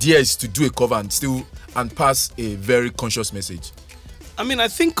if the idea is to do a cover and pass a very conscious message? I mean, I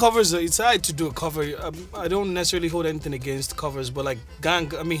think covers, it's hard to do a cover. I don't necessarily hold anything against covers, but like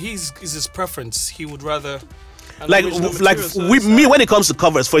Gang, I mean, it's his preference. He would rather... When it comes to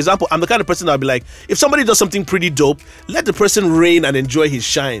covers, for example, I'm the kind of person I'll be like, if somebody does something pretty dope, let the person reign and enjoy his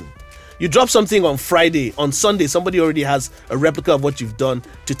shine. You drop something on Friday, on Sunday, somebody already has a replica of what you've done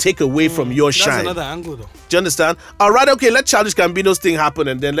to take away from your shine. That's another angle, though. Do you understand? All right, okay, let Childish Gambino's thing happen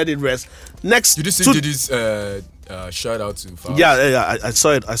and then let it rest. Next, did you see this shout out to Falz? Yeah, I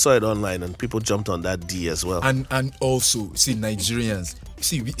saw it online and people jumped on that D as well. And also, see, Nigerians,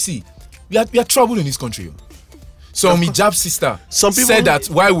 we are trouble in this country. So my hijab sister said that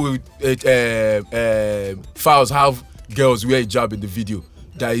why would Falz have girls wear hijab in the video?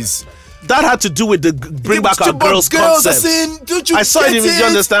 That had to do with the bring back our girls concept. I saw it. You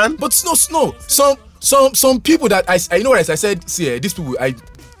understand? But no. Some people that I know what I said. See, these people.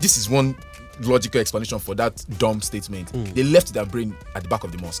 This is one logical explanation for that dumb statement. They left their brain at the back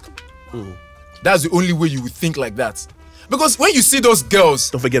of the mosque. That's the only way you would think like that. Because when you see those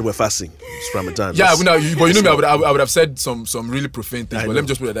girls, don't forget we're fasting. It's Ramadan. Yeah, but you know me. I would have said some really profane things. But let me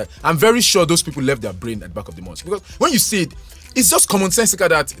just put it that I'm very sure those people left their brain at the back of the mosque. Because when you see it, it's just commonsensical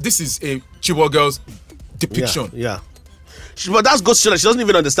that this is a Chibok girl's depiction. Yeah. But that's good. She doesn't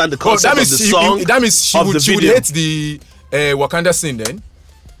even understand the concept of the song. That means she would hate the Wakanda scene then,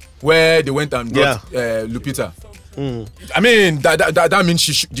 where they went and got Lupita. I mean, that means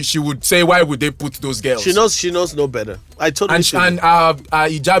she would say, why would they put those girls? She knows no better. I totally and our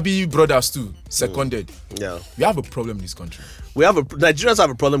hijabi brothers too seconded. Yeah, we have a problem in this country. Nigerians have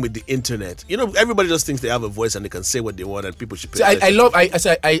a problem with the internet. Everybody just thinks they have a voice and they can say what they want and people should pay attention.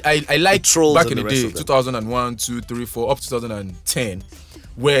 I like trolls back in the day, 2001, 2, 3, 4, up to 2010,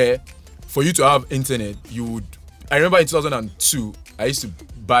 where for you to have internet, I remember in 2002, I used to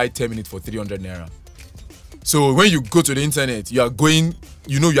buy 10 minutes for 300 naira. So when you go to the internet, you are going,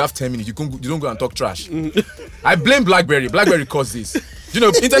 you have 10 minutes. You don't go and talk trash. I blame BlackBerry. BlackBerry caused this.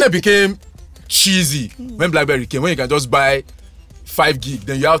 Internet became cheesy when BlackBerry came. When you can just buy 5 gig,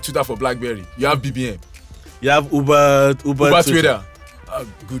 then you have Twitter for BlackBerry. You have BBM. You have Uber Twitter.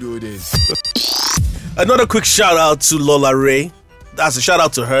 Good old days. Another quick shout out to Lola Ray. That's a shout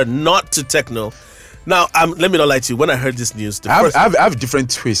out to her, not to Tekno. Now, let me not lie to you. When I heard this news, I have a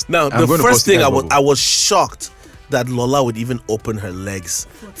different twist. Now, the first thing I was shocked that Lola would even open her legs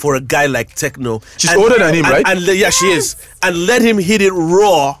for a guy like Tekno. She's older than him, right? Yeah, she is. And let him hit it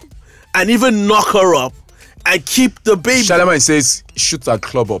raw, and even knock her up, and keep the baby. Shalaman says, shoot that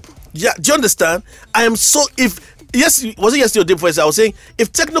club up. Yeah, do you understand? I am so was it yesterday or day before? I was saying,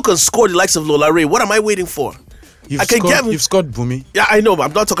 if Tekno can score the likes of Lola Ray, what am I waiting for? I can get. You've scored Bumi. Yeah, I know, but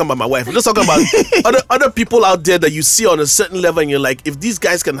I'm not talking about my wife. I'm just talking about other people out there that you see on a certain level, and you're like, if these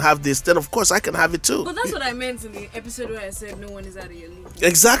guys can have this, then of course I can have it too. But that's what I meant in the episode where I said no one is out of your league.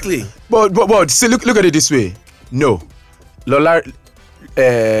 Exactly. But see, look at it this way. No, Lola,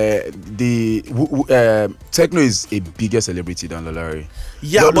 Tekno is a bigger celebrity than Lolari.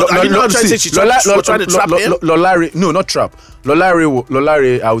 Yeah, but are you not trying to say she's trying to trap him? Lolari, no, not trap.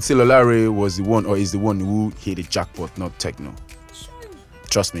 Lolari, I would say Lolari was the one, or is the one who hit the jackpot, not Tekno.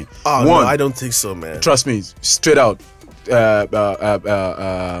 Trust me. Oh, no, I don't think so, man. Trust me, straight out.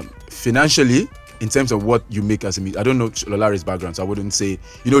 Financially, in terms of what you make as a I don't know Lolari's background, so I wouldn't say,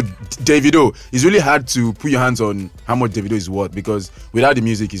 Davido, it's really hard to put your hands on how much Davido is worth, because without the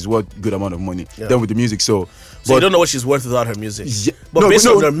music, he's worth good amount of money. Yeah. Then with the music, so you don't know what she's worth without her music. Yeah, but based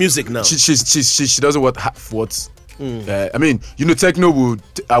on her music now, she doesn't worth half what. I mean, Tekno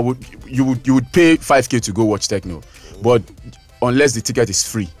you would pay 5K to go watch Tekno, but unless the ticket is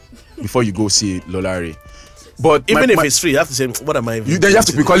free before you go see Lolari. But even if it's free, you have to say, what am I even then you have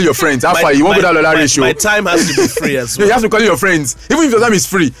to be calling your friends. How far you won't go to Lolari show? My time has to be free as well. You have to call your friends. Even if your time is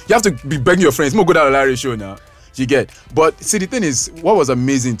free, you have to be begging your friends. Go to Lolari show now. You get. But see, the thing is, what was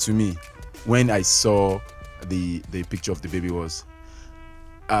amazing to me when I saw the picture of the baby was,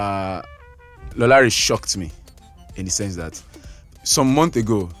 Lolari shocked me in the sense that some month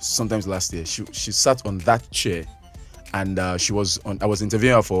ago, sometimes last year, she sat on that chair. And I was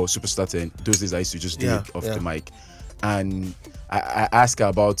interviewing her for Superstar 10. Those days I used to just do it off the mic. And I asked her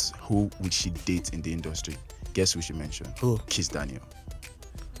about who would she date in the industry. Guess who she mentioned? Who? Kiss Daniel.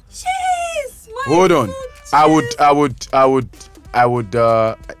 Jeez, hold on. I would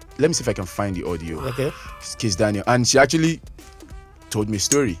let me see if I can find the audio. Okay. Kiss Daniel. And she actually told me a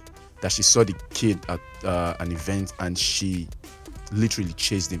story that she saw the kid at an event and she literally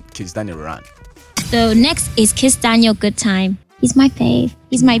chased him. Kiss Daniel ran. So next is Kiss Daniel Good Time. He's my fave.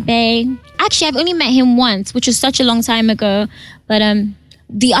 He's my bae. Actually, I've only met him once, which was such a long time ago. But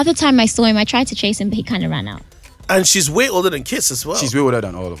the other time I saw him, I tried to chase him, but he kind of ran out. And she's way older than Kiss as well. She's way older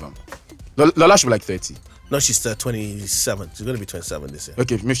than all of them. Lola should be like 30. No, she's 27. She's going to be 27 this year.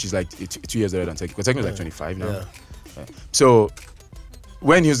 Okay, maybe she's like 2 years older than Tekno. Because Tekno is like 25 now. Yeah. So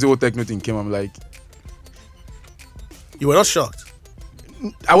when his whole Tekno thing came, I'm like... You were not shocked?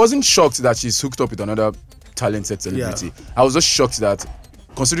 I wasn't shocked that she's hooked up with another talented celebrity. Yeah. I was just shocked that,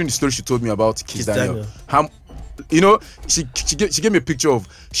 considering the story she told me about Kiss Daniel, she gave me a picture of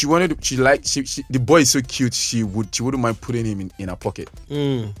the boy is so cute. She wouldn't mind putting him in her pocket.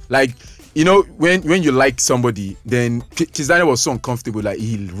 Like, when you like somebody, then Kiss Daniel was so uncomfortable, like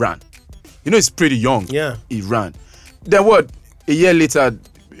he ran. He's pretty young. Yeah, he ran. Then what? A year later,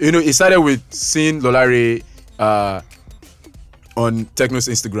 it started with seeing Lolari on Tekno's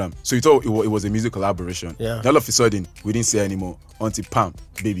Instagram. So you thought it was a music collaboration. Yeah. Then all of a sudden, we didn't see her anymore until Pam,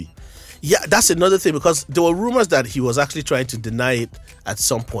 baby. Yeah, that's another thing, because there were rumors that he was actually trying to deny it at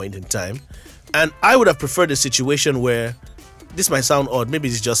some point in time. And I would have preferred a situation where, this might sound odd, maybe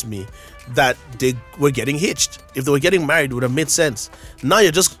it's just me, that they were getting hitched. If they were getting married, it would have made sense. Now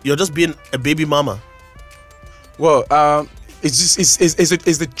you're just being a baby mama. Well, it's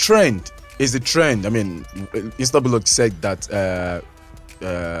the trend. It's the trend. I mean, Instablog said that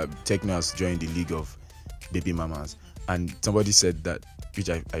Tekno has joined the league of baby mamas, and somebody said that, which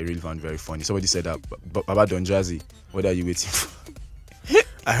I really found very funny. Somebody said that about Don Jazzy. What are you waiting for?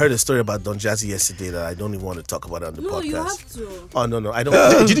 I heard a story about Don Jazzy yesterday that I don't even want to talk about on the podcast. No, you have to. Oh no, I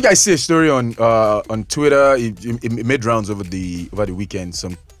don't. Did you guys see a story on Twitter? It made rounds over the weekend.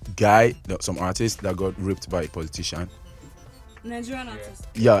 Some artist that got raped by a politician. Nigerian artist.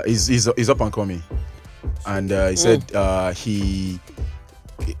 Yeah, he's up and coming, and he said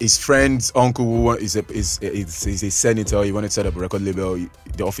his friend's uncle is a senator. He wanted to set up a record label.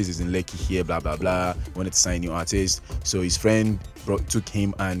 The office is in Lekki here. Blah blah blah. Wanted to sign new artists. So his friend took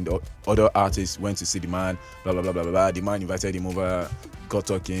him and other artists went to see the man. Blah blah blah blah blah. The man invited him over. Got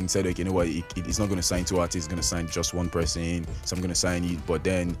talking. Said, okay, you know what? He's not going to sign two artists. He's going to sign just one person. So I'm going to sign you. But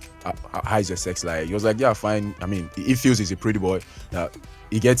then, how is your sex life? He was like, yeah, fine. I mean, he feels he's a pretty boy. That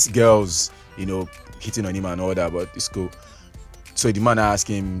he gets girls, hitting on him and all that. But it's cool. So the man asked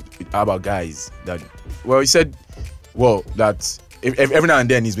him, how about guys? He said, that every now and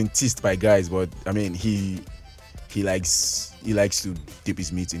then he's been teased by guys, but I mean he likes to dip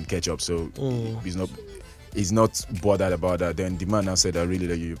his meat in ketchup, so he's not bothered about that. Then the man now said, I really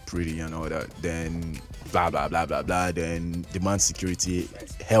like you, you're pretty and all that. Then blah blah blah blah blah. Then the man's security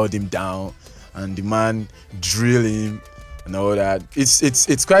held him down, and the man drilled him and all that. The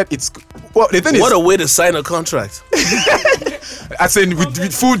thing is, what a way to sign a contract. I said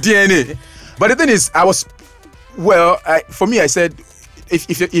with full DNA. But the thing is, Well, for me, I said,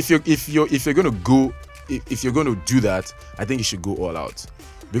 if you're gonna go, if you're gonna do that, I think you should go all out,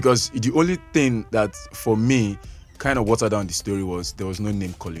 because the only thing that for me kind of watered down the story was there was no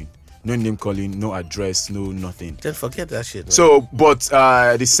name calling, no address, no nothing. Then forget that shit, man. So, but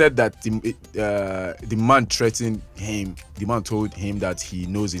they said that the man threatened him. The man told him that he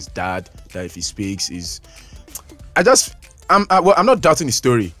knows his dad, that if he speaks, I'm not doubting the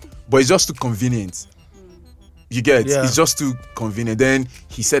story, but it's just too convenient. You get? Yeah. It's just too convenient. Then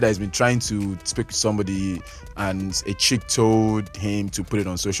he said that he's been trying to speak to somebody, and a chick told him to put it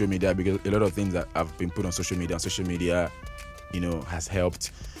on social media, because a lot of things that have been put on social media, has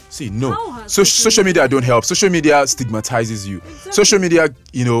helped. See, no. So social media don't help. Social media stigmatizes you. Exactly. Social media,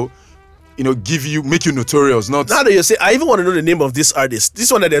 make you notorious. Not now that you say, I even want to know the name of this artist. This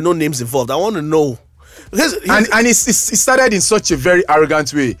one that there are no names involved. I want to know. And it started in such a very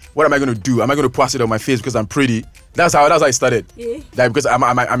arrogant way. What am I going to do? Am I going to pass it on my face because I'm pretty? That's how it started. Yeah. Like, because I'm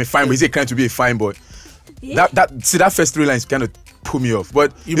a fine boy. Is it kind to be a fine boy? Yeah. That first 3 lines kind of put me off.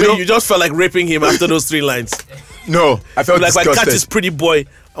 But you just felt like raping him after those 3 lines. No, I felt like, disgusted. if I catch this pretty boy,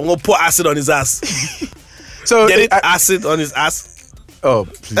 I'm gonna pour acid on his ass. So get it? Acid on his ass. Oh,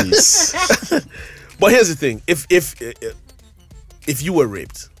 please. But here's the thing: if you were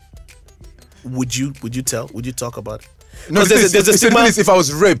raped, would you tell? Would you talk about it? No, there's a stigma. If I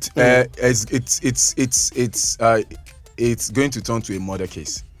was raped, it's going to turn to a murder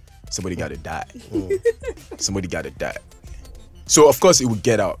case. Somebody gotta die. Somebody gotta die. So of course it would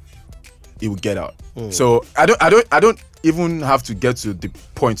get out. So I don't even have to get to the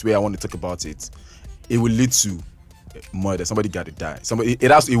point where I want to talk about it. It will lead to murder. Somebody gotta die.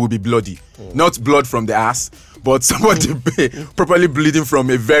 It will be bloody. Not blood from the ass, but somebody properly bleeding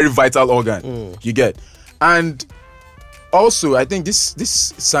from a very vital organ. You get? And also I think these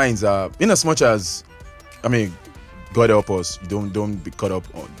signs are, in as much as, God help us, don't be caught up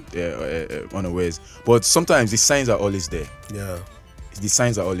on unawares. But sometimes the signs are always there. Yeah. The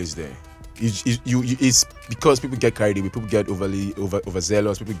signs are always there. It's because people get carried away, people get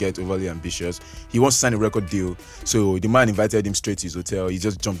overzealous, people get overly ambitious. He wants to sign a record deal, so the man invited him straight to his hotel. He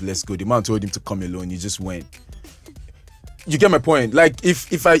just jumped, let's go. The man told him to come alone. He just went. You get my point? Like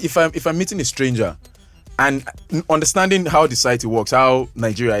if I'm meeting a stranger, and understanding how the society works, how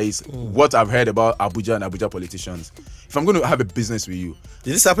Nigeria is, what I've heard about Abuja and Abuja politicians. If I'm going to have a business with you.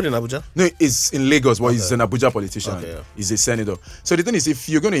 Did this happen in Abuja? No, it's in Lagos, but he's an Abuja politician. Okay, yeah. He's a senator. So the thing is, if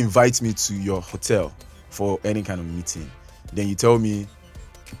you're going to invite me to your hotel for any kind of meeting, then you tell me,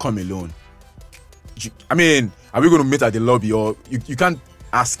 come alone. Are we going to meet at the lobby, or you can't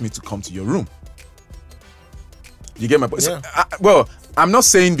ask me to come to your room? You get my point? Yeah. So, I'm not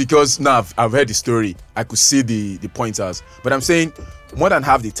saying because now I've heard the story, I could see the pointers, but I'm saying more than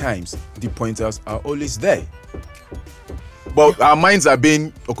half the times, the pointers are always there. But our minds are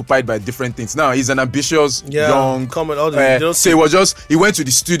being occupied by different things. Now he's an ambitious young. So he went to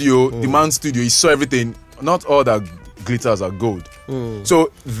the studio, the man's studio. He saw everything. Not all that glitters are gold.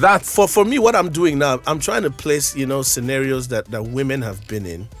 So that for me, what I'm doing now, I'm trying to place scenarios that women have been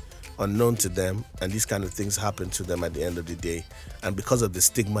in, unknown to them, and these kind of things happen to them at the end of the day. And because of the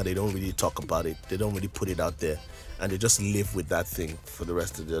stigma, they don't really talk about it. They don't really put it out there, and they just live with that thing for the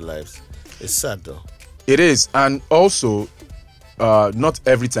rest of their lives. It's sad though. It is, and also not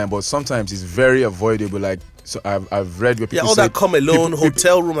every time, but sometimes it's very avoidable. Like, so I've read where people all say, that come alone,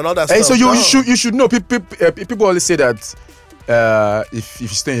 hotel room, and all that stuff. So you should know. People always say that if you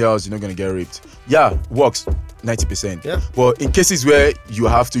stay in your house, you're not gonna get raped. Yeah, works 90%. Yeah. But in cases where you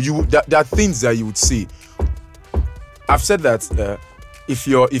have to, there are things that you would see. I've said that if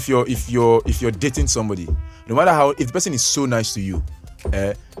you're dating somebody, no matter how, if the person is so nice to you,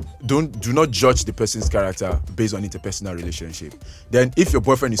 do not judge the person's character based on interpersonal relationship. Then if your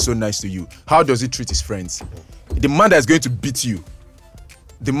boyfriend is so nice to you, how does he treat his friends? The man that is going to beat you,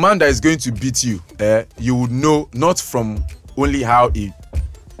 you would know not from only how he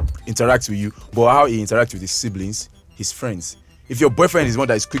interacts with you, but how he interacts with his siblings, his friends. If your boyfriend is one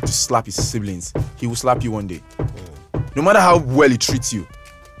that is quick to slap his siblings, he will slap you one day. No matter how well he treats you.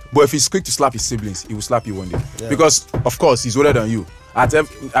 But if he's quick to slap his siblings, he will slap you one day. Yeah. Because, of course, he's older than you. At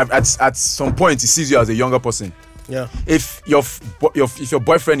some point, he sees you as a younger person. Yeah. If your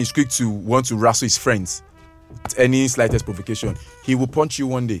boyfriend is quick to want to wrestle his friends at any slightest provocation, he will punch you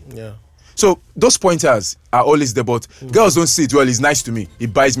one day. Yeah. So those pointers are always there, but girls don't see it. Well, he's nice to me. He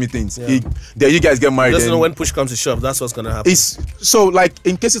buys me things. Yeah. You guys get married. Doesn't know when push comes to shove. That's what's gonna happen. So like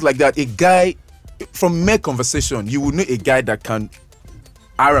in cases like that, a guy from mere conversation, you will know a guy that can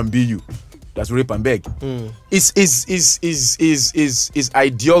R&B you. that's rape and beg. His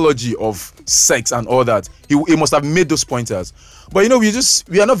ideology of sex and all that, he must have made those pointers. But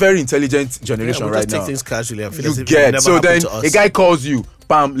we are not very intelligent generation right now. Take things casually. And feel You as if it get never so then happened to us. a guy calls you,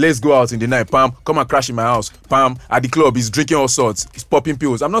 Pam, let's go out in the night. Pam, come and crash in my house. Pam, at the club, he's drinking all sorts. He's popping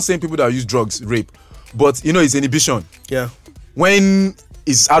pills. I'm not saying people that use drugs rape, but it's inhibition. Yeah. When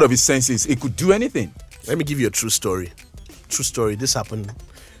he's out of his senses, it could do anything. Let me give you a true story. True story. This happened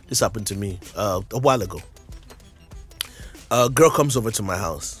to me a while ago. A girl comes over to my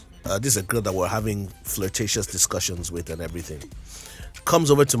house. This is a girl that we're having flirtatious discussions with and everything.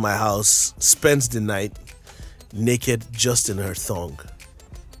 Comes over to my house, spends the night naked just in her thong.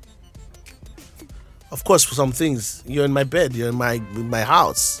 Of course, for some things, you're in my bed, you're in my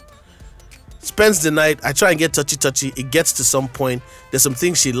house. Spends the night, I try and get touchy. It gets to some point, there's some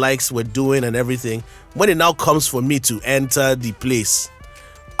things she likes, we're doing and everything. When it now comes for me to enter the place,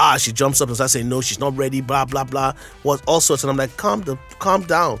 she jumps up and starts saying, no, she's not ready, blah, blah, blah. All sorts. And I'm like, calm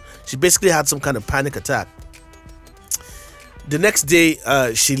down. She basically had some kind of panic attack. The next day,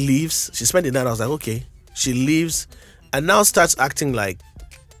 she leaves. She spent the night. I was like, okay. She leaves and now starts acting like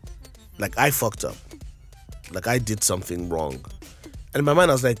I fucked up. Like I did something wrong. And in my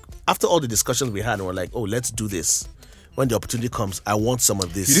mind, I was like, after all the discussions we had, and we're like, oh, let's do this. When the opportunity comes, I want some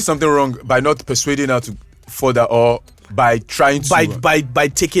of this. You did something wrong by not persuading her to further, or by trying to... By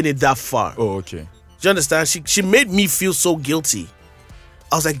taking it that far. Oh, okay. Do you understand? She made me feel so guilty.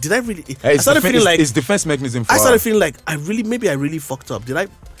 I was like, did I really... Hey, I started feeling like... It's defense mechanism for I started her. feeling like, maybe I really fucked up. Did I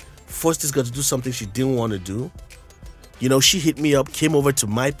force this girl to do something she didn't want to do? She hit me up, came over to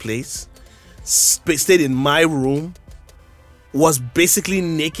my place, stayed in my room, was basically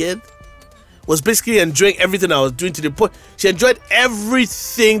naked, was basically enjoying everything I was doing to the point. She enjoyed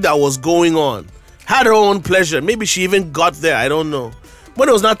everything that was going on. Had her own pleasure. Maybe she even got there. I don't know. When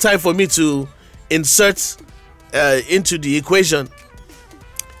it was not time for me to insert into the equation,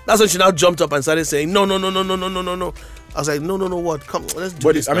 that's when she now jumped up and started saying, no. I was like, no, what? Come, let's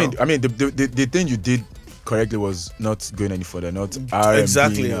do this now. I mean, the thing you did correctly was not going any further, not R&B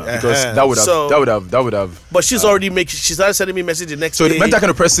exactly now, because that would have. But she's already she started sending me messages the next day. So the kind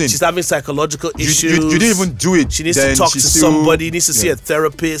of person, she's having psychological issues. You didn't even do it. She needs to talk to somebody. Needs to see a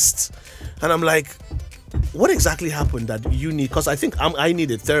therapist. And I'm like, what exactly happened that you need? Because I think I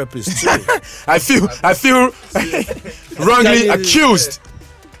need a therapist too. I feel wrongly accused.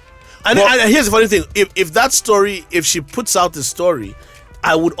 And here's the funny thing: if she puts out the story,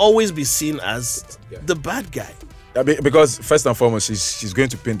 I would always be seen as the bad guy. Because first and foremost, she's going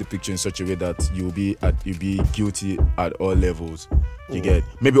to paint the picture in such a way that you'll be guilty at all levels. You get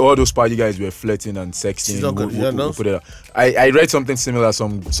maybe all those party guys were flirting and sexting. We'll put it out. I read something similar.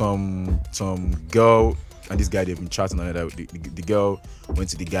 Some girl and this guy, they've been chatting on it. The girl went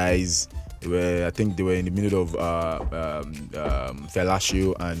to the guys. I think they were in the middle of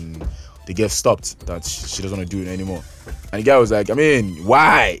fellatio, and the girl stopped that she doesn't want to do it anymore. And the guy was like, I mean,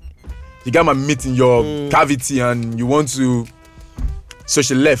 why? You got my meat in your cavity and you want to... So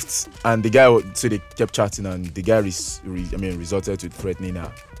she left, and the guy, so they kept chatting, and the guy resorted to threatening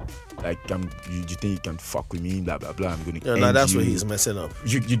her. Like, you think you can fuck with me, blah, blah, blah, I'm going to end you. That's where he's messing up.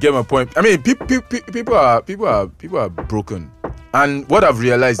 You get my point. I mean, people are broken. And what I've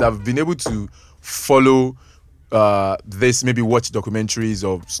realized, I've been able to follow this, maybe watch documentaries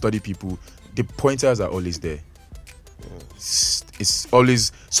or study people. The pointers are always there. It's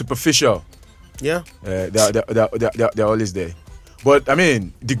always superficial. Yeah. They're always there. But I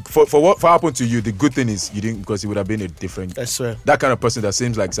mean, for what happened to you, the good thing is you didn't, because it would have been a different. I swear. That kind of person that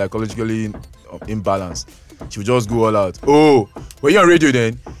seems like psychologically imbalanced, she would just go all out. Oh, when you're on radio,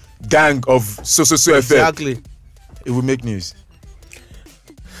 then gang of so exactly. FM. It would make news.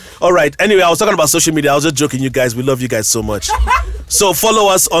 All right. Anyway, I was talking about social media. I was just joking, you guys. We love you guys so much. So follow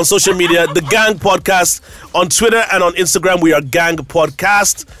us on social media, The Gang Podcast. On Twitter and on Instagram, we are Gang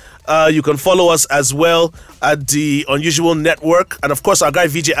Podcast. You can follow us as well at the Unusual Network. And of course, our guy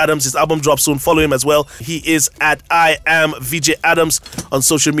VJ Adams, his album drops soon. Follow him as well. He is at I am VJ Adams on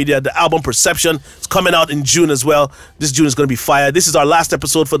social media. The album Perception is coming out in June as well. This June is going to be fire. This is our last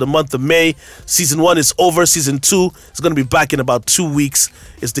episode for the month of May. Season 1 is over. Season 2 is going to be back in about 2 weeks.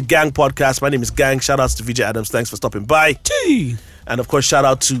 It's the Gang Podcast. My name is Gang. Shout outs to VJ Adams. Thanks for stopping by. And of course, shout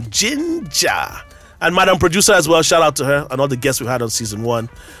out to Ginger. And Madam Producer as well, shout out to her and all the guests we had on season 1.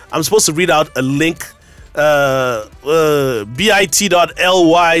 I'm supposed to read out a link, bit.ly/The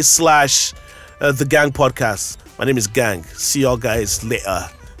Gang Podcast. My name is Gang. See y'all guys later.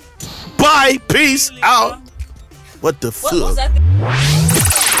 Bye. Peace out. What the fuck?